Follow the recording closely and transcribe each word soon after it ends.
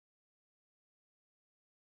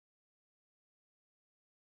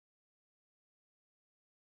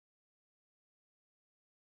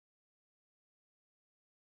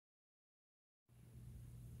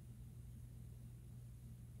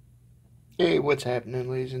Hey, what's happening,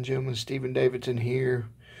 ladies and gentlemen? Stephen Davidson here,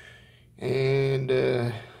 and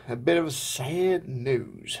a bit of sad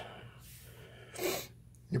news.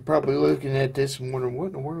 You're probably looking at this and wondering, what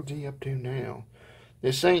in the world is he up to now?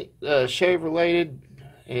 This ain't shave related.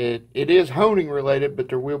 It is honing related, but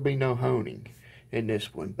there will be no honing in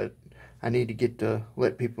this one. But I need to get to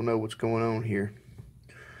let people know what's going on here.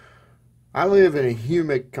 I live in a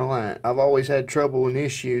humid climate. I've always had trouble and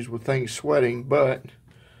issues with things sweating, but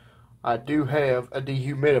I do have a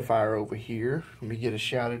dehumidifier over here. Let me get a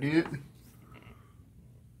shot at it.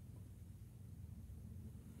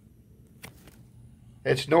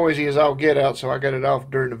 It's noisy as I'll get out, so I got it off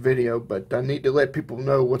during the video, but I need to let people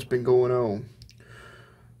know what's been going on.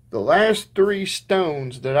 The last 3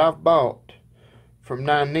 stones that I've bought from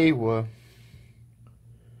Naniwa,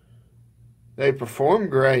 they perform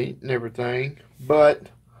great and everything, but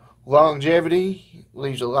longevity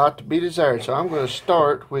leaves a lot to be desired. So I'm going to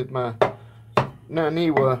start with my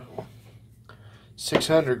Naniwa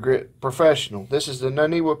 600 grit professional. This is the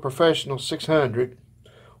Naniwa Professional 600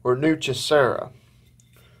 or New Chasera.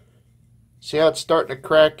 See how it's starting to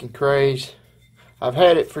crack and craze? I've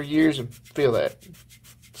had it for years and feel that.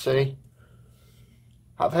 See?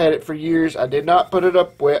 I've had it for years. I did not put it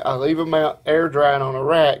up wet. I leave them out air drying on a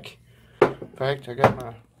rack. In fact, I got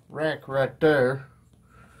my rack right there.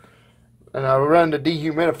 And I run the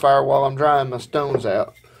dehumidifier while I'm drying my stones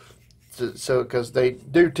out. So, because they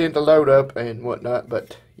do tend to load up and whatnot.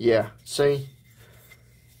 But, yeah, see?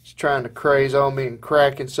 It's trying to craze on me and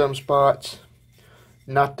crack in some spots.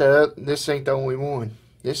 This ain't the only one.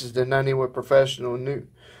 This is the Naniwa Professional New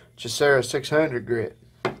Chasera 600 grit.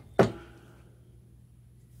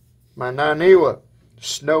 My Naniwa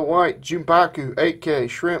Snow White Junpaku 8K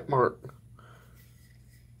Shrimp Mark.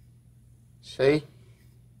 See?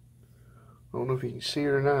 I don't know if you can see it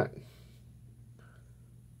or not.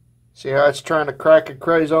 See how it's trying to crack and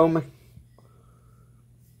craze on me?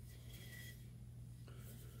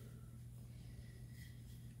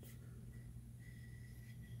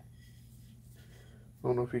 I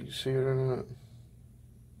don't know if you can see it or not.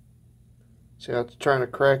 See how it's trying to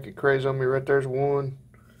crack and craze on me? Right there's one.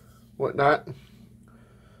 Whatnot.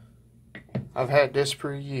 I've had this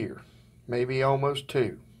for a year. Maybe almost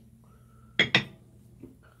 2.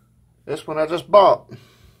 This one I just bought.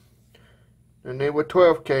 And they were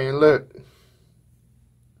 12K, and look.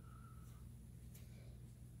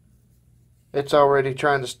 It's already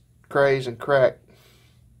trying to craze and crack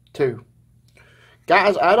too.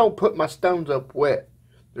 Guys, I don't put my stones up wet.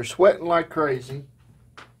 They're sweating like crazy.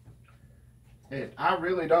 And I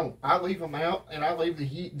really don't. I leave them out, and I leave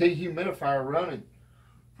the dehumidifier running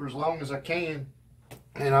for as long as I can.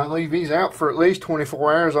 And I leave these out for at least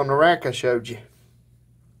 24 hours on the rack I showed you.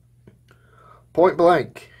 Point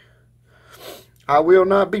blank. I will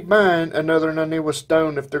not be buying another Naniwa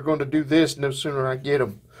stone if they're going to do this no sooner I get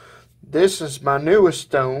them. This is my newest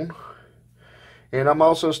stone. And I'm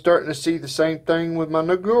also starting to see the same thing with my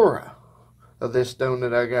Nagura of this stone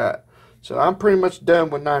that I got. So I'm pretty much done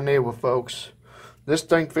with Naniwa, folks. This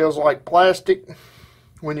thing feels like plastic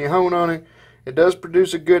when you hone on it. It does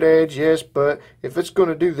produce a good edge, yes, but if it's going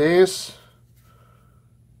to do this,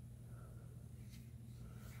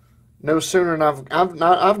 no sooner than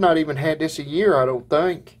I've not even had this a year, I don't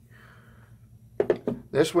think.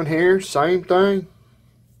 This one here, same thing.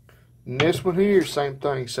 And this one here, same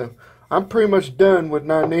thing. So I'm pretty much done with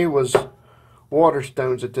Naniwa's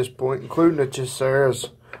Waterstones at this point, including the Chaseras,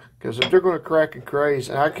 because if they're going to crack and craze,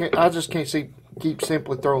 and I just can't keep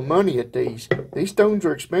simply throwing money at these. These stones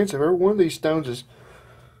are expensive. Every one of these stones is.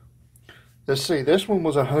 Let's see. This one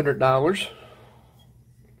was $100.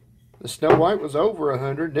 The Snow White was over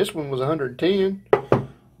 $100. This one was $110.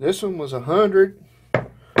 This one was $100.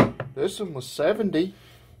 This one was $70.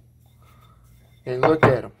 And look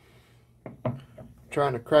at them,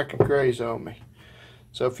 trying to crack and craze on me.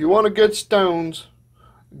 So if you want a good stones,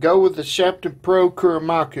 go with the Shapton Pro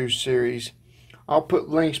Kuromaku series. I'll put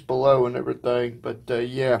links below and everything. But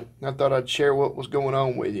yeah, I thought I'd share what was going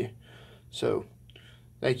on with you. So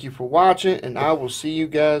thank you for watching, and I will see you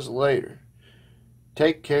guys later.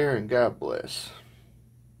 Take care and God bless.